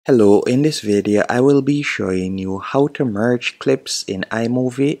Hello, in this video I will be showing you how to merge clips in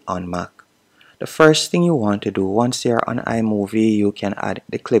iMovie on Mac. The first thing you want to do once you're on iMovie, you can add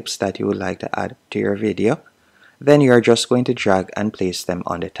the clips that you would like to add to your video. Then you're just going to drag and place them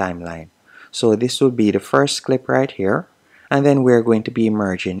on the timeline. So this will be the first clip right here, and then we're going to be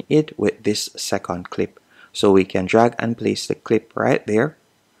merging it with this second clip. So we can drag and place the clip right there.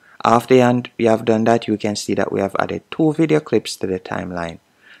 After we have done that, you can see that we have added two video clips to the timeline.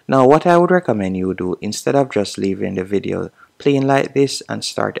 Now what I would recommend you do, instead of just leaving the video playing like this and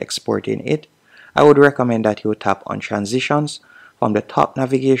start exporting it, I would recommend that you tap on transitions from the top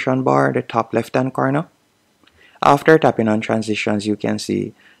navigation bar, the top left hand corner. After tapping on transitions, you can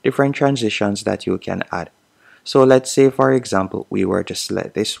see different transitions that you can add. So let's say for example we were to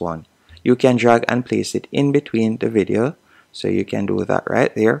select this one. You can drag and place it in between the video, so you can do that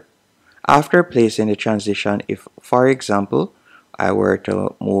right there. After placing the transition, if for example I were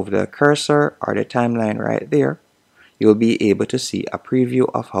to move the cursor or the timeline right there, you'll be able to see a preview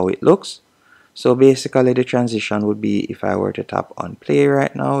of how it looks. So basically the transition would be, if I were to tap on play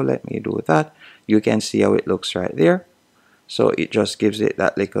right now, let me do that, you can see how it looks right there. So it just gives it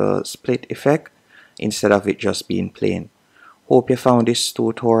that little split effect instead of it just being plain. Hope you found this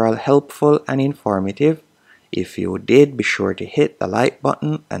tutorial helpful and informative. If you did, be sure to hit the like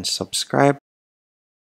button and subscribe.